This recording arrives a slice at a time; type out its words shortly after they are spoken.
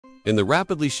In the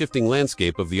rapidly shifting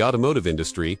landscape of the automotive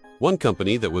industry, one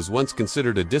company that was once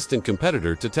considered a distant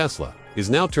competitor to Tesla is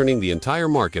now turning the entire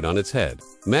market on its head.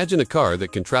 Imagine a car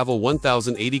that can travel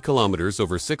 1,080 kilometers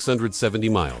over 670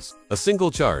 miles, a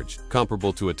single charge,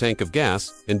 comparable to a tank of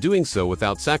gas, and doing so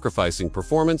without sacrificing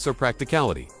performance or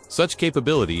practicality. Such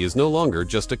capability is no longer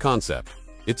just a concept.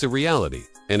 It's a reality,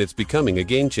 and it's becoming a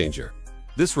game changer.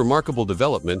 This remarkable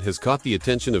development has caught the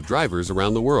attention of drivers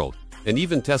around the world, and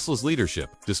even Tesla's leadership,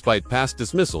 despite past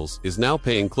dismissals, is now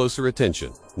paying closer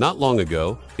attention. Not long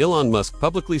ago, Elon Musk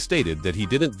publicly stated that he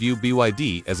didn't view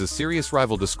BYD as a serious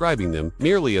rival, describing them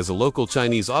merely as a local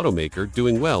Chinese automaker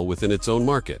doing well within its own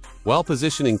market, while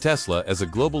positioning Tesla as a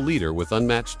global leader with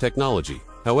unmatched technology.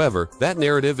 However, that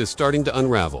narrative is starting to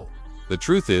unravel. The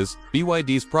truth is,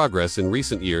 BYD's progress in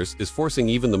recent years is forcing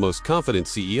even the most confident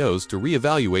CEOs to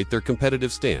reevaluate their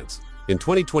competitive stance. In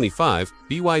 2025,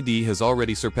 BYD has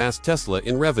already surpassed Tesla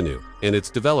in revenue, and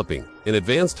it's developing an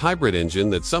advanced hybrid engine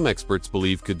that some experts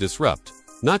believe could disrupt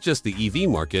not just the EV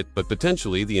market but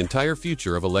potentially the entire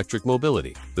future of electric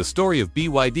mobility. The story of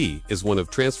BYD is one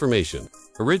of transformation.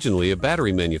 Originally a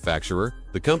battery manufacturer,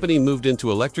 the company moved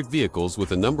into electric vehicles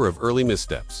with a number of early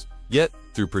missteps. Yet,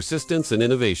 through persistence and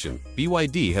innovation,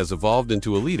 BYD has evolved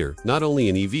into a leader not only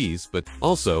in EVs but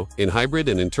also in hybrid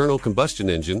and internal combustion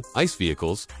engine (ICE)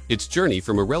 vehicles. Its journey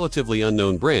from a relatively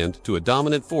unknown brand to a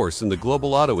dominant force in the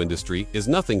global auto industry is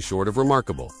nothing short of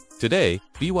remarkable. Today,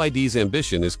 BYD's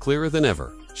ambition is clearer than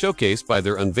ever, showcased by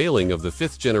their unveiling of the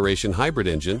fifth-generation hybrid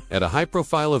engine at a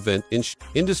high-profile event in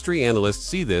Industry analysts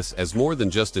see this as more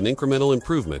than just an incremental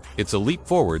improvement. It's a leap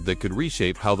forward that could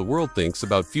reshape how the world thinks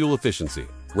about fuel efficiency,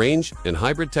 range, and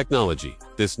hybrid technology.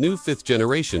 This new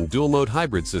fifth-generation dual-mode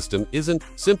hybrid system isn't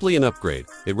simply an upgrade.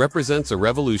 It represents a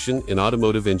revolution in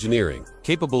automotive engineering,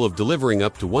 capable of delivering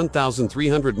up to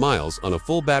 1,300 miles on a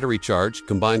full battery charge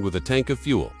combined with a tank of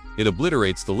fuel. It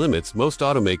obliterates the limits most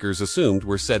automakers assumed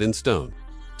were set in stone.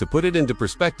 To put it into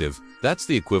perspective, that's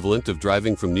the equivalent of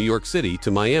driving from New York City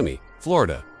to Miami,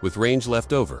 Florida, with range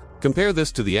left over. Compare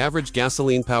this to the average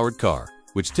gasoline-powered car,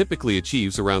 which typically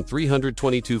achieves around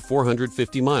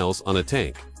 320–450 miles on a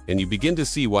tank, and you begin to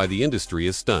see why the industry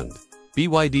is stunned.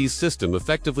 BYD's system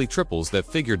effectively triples that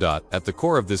figure. At the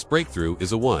core of this breakthrough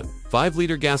is a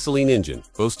 1.5-liter gasoline engine,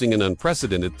 boasting an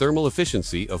unprecedented thermal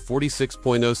efficiency of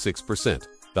 46.06%,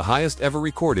 the highest ever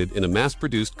recorded in a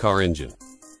mass-produced car engine.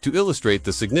 To illustrate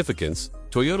the significance,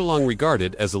 Toyota, long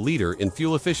regarded as a leader in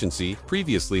fuel efficiency,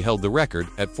 previously held the record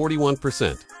at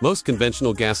 41%. Most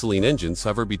conventional gasoline engines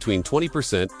hover between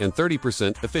 20% and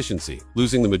 30% efficiency,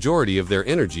 losing the majority of their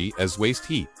energy as waste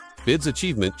heat. BYD's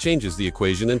achievement changes the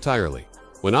equation entirely.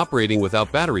 When operating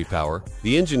without battery power,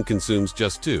 the engine consumes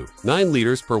just 2.9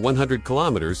 liters per 100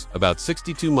 kilometers, about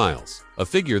 62 miles, a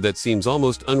figure that seems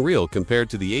almost unreal compared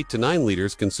to the 8 to 9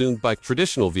 liters consumed by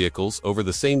traditional vehicles over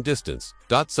the same distance.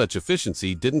 Such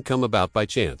efficiency didn't come about by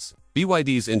chance.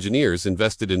 BYD's engineers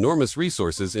invested enormous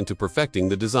resources into perfecting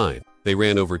the design. They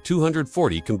ran over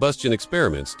 240 combustion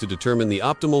experiments to determine the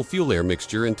optimal fuel-air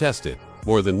mixture and tested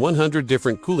more than 100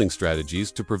 different cooling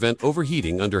strategies to prevent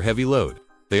overheating under heavy load.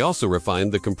 They also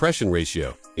refined the compression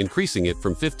ratio, increasing it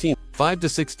from 15.5 to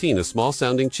 16, a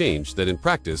small-sounding change that in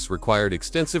practice required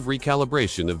extensive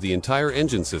recalibration of the entire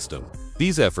engine system.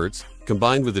 These efforts,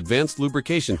 combined with advanced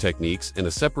lubrication techniques and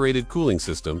a separated cooling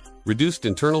system, reduced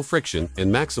internal friction and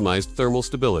maximized thermal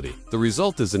stability. The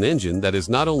result is an engine that is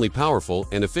not only powerful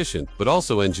and efficient but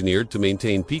also engineered to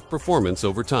maintain peak performance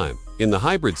over time. In the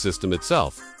hybrid system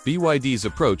itself, BYD's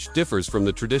approach differs from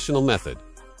the traditional method.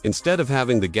 Instead of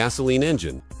having the gasoline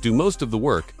engine do most of the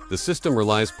work, the system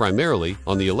relies primarily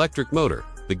on the electric motor.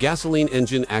 The gasoline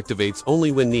engine activates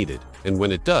only when needed, and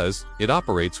when it does, it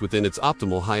operates within its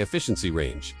optimal high-efficiency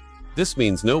range. This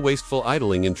means no wasteful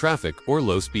idling in traffic or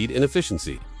low-speed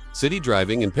inefficiency. City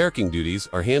driving and parking duties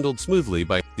are handled smoothly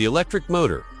by the electric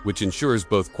motor, which ensures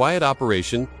both quiet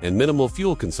operation and minimal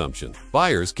fuel consumption.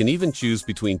 Buyers can even choose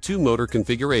between two motor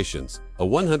configurations, a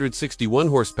 161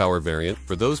 horsepower variant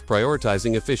for those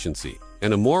prioritizing efficiency,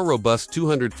 and a more robust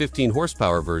 215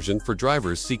 horsepower version for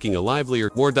drivers seeking a livelier,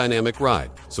 more dynamic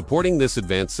ride. Supporting this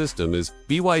advanced system is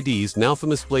BYD's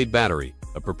now-famous Blade battery,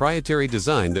 a proprietary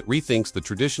design that rethinks the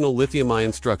traditional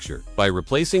lithium-ion structure. By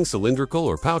replacing cylindrical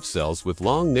or pouch cells with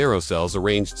long, narrow cells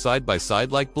arranged side by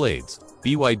side like blades,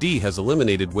 BYD has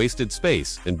eliminated wasted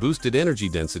space and boosted energy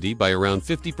density by around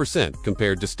 50%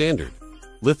 compared to standard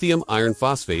lithium iron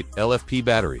phosphate (LFP)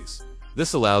 batteries.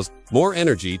 This allows more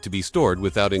energy to be stored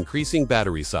without increasing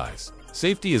battery size.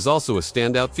 Safety is also a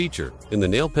standout feature in the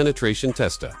nail penetration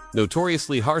test, a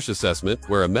notoriously harsh assessment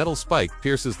where a metal spike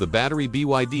pierces the battery.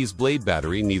 BYD's Blade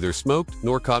battery neither smoked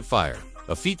nor caught fire,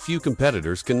 a feat few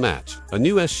competitors can match. A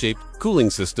new S-shaped cooling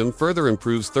system further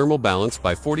improves thermal balance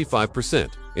by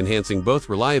 45%, enhancing both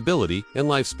reliability and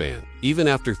lifespan. Even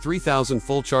after 3,000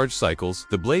 full charge cycles,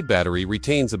 the Blade battery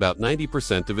retains about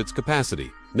 90% of its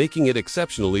capacity, making it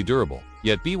exceptionally durable.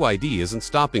 Yet BYD isn't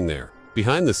stopping there.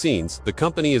 Behind the scenes, the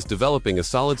company is developing a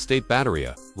solid-state battery,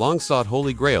 a long-sought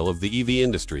holy grail of the EV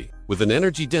industry. With an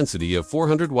energy density of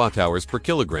 400 watt-hours per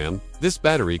kilogram, this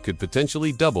battery could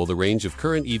potentially double the range of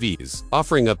current EVs,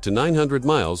 offering up to 900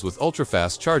 miles with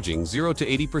ultra-fast charging 0 to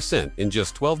 80% in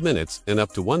just 12 minutes and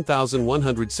up to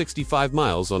 1,165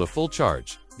 miles on a full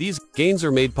charge. These gains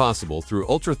are made possible through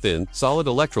ultra-thin, solid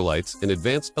electrolytes and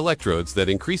advanced electrodes that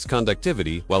increase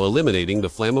conductivity while eliminating the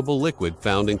flammable liquid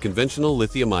found in conventional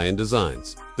lithium-ion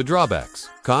designs. The drawbacks: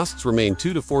 costs remain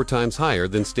 2 to 4 times higher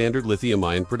than standard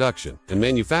lithium-ion production, and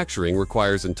manufacturing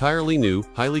requires entirely new,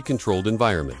 highly controlled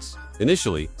environments.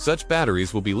 Initially, such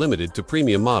batteries will be limited to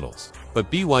premium models, but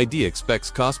BYD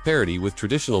expects cost parity with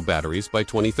traditional batteries by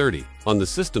 2030. On the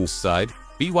systems side,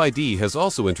 BYD has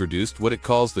also introduced what it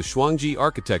calls the Shuangji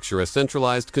architecture, a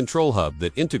centralized control hub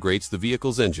that integrates the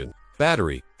vehicle's engine,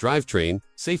 battery, drivetrain,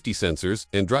 safety sensors,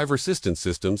 and driver assistance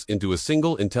systems into a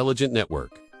single intelligent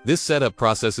network. This setup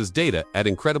processes data at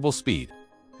incredible speed,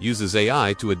 uses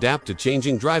AI to adapt to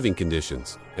changing driving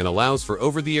conditions, and allows for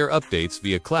over-the-air updates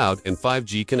via cloud and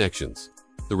 5G connections.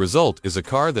 The result is a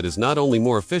car that is not only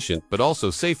more efficient but also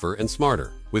safer and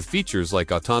smarter, with features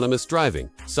like autonomous driving,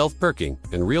 self-parking,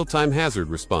 and real-time hazard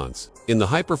response. In the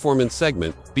high-performance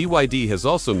segment, BYD has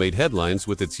also made headlines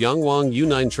with its Yangwang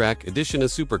U9 Track Edition, a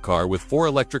supercar with 4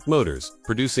 electric motors,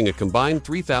 producing a combined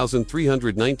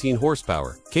 3,319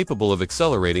 horsepower, capable of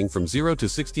accelerating from 0 to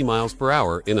 60 miles per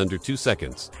hour in under 2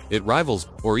 seconds. It rivals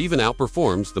or even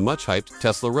outperforms the much-hyped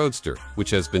Tesla Roadster, which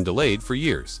has been delayed for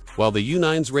years. While the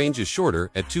U9's range is shorter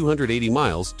at 280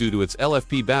 miles due to its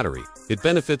LFP battery, it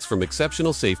benefits from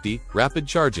exceptional safety, rapid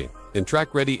charging, and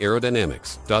track-ready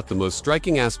aerodynamics. The most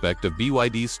striking aspect of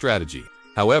BYD's strategy,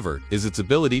 however, is its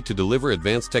ability to deliver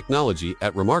advanced technology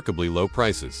at remarkably low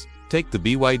prices. Take the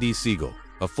BYD Seagull,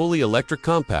 a fully electric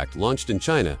compact launched in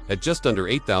China at just under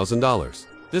 $8,000.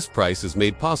 This price is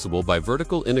made possible by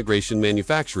vertical integration,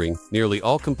 manufacturing nearly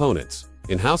all components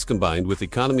in-house, combined with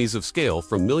economies of scale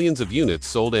from millions of units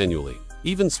sold annually.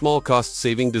 Even small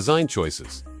cost-saving design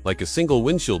choices, like a single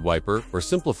windshield wiper or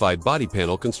simplified body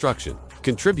panel construction,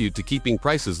 contribute to keeping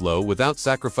prices low without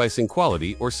sacrificing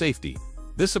quality or safety.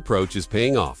 This approach is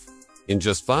paying off. In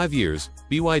just 5 years,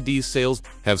 BYD's sales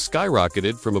have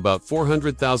skyrocketed from about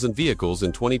 400,000 vehicles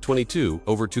in 2022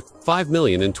 over to 5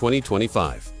 million in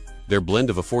 2025. Their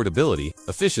blend of affordability,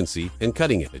 efficiency, and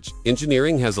cutting-edge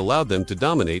engineering has allowed them to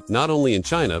dominate not only in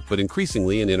China but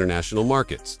increasingly in international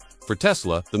markets. For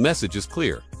Tesla, the message is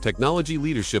clear: technology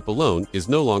leadership alone is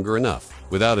no longer enough.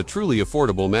 Without a truly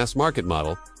affordable mass-market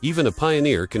model, even a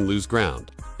pioneer can lose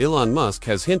ground. Elon Musk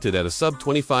has hinted at a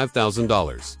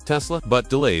sub-$25,000 Tesla, but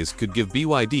delays could give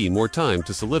BYD more time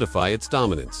to solidify its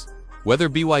dominance. Whether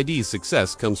BYD's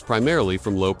success comes primarily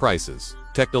from low prices,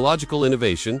 technological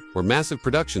innovation, or massive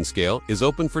production scale is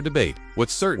open for debate.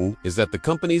 What's certain is that the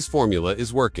company's formula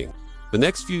is working. The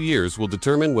next few years will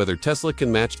determine whether Tesla can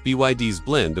match BYD's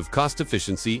blend of cost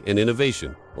efficiency and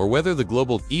innovation, or whether the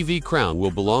global EV crown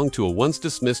will belong to a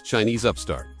once-dismissed Chinese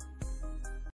upstart.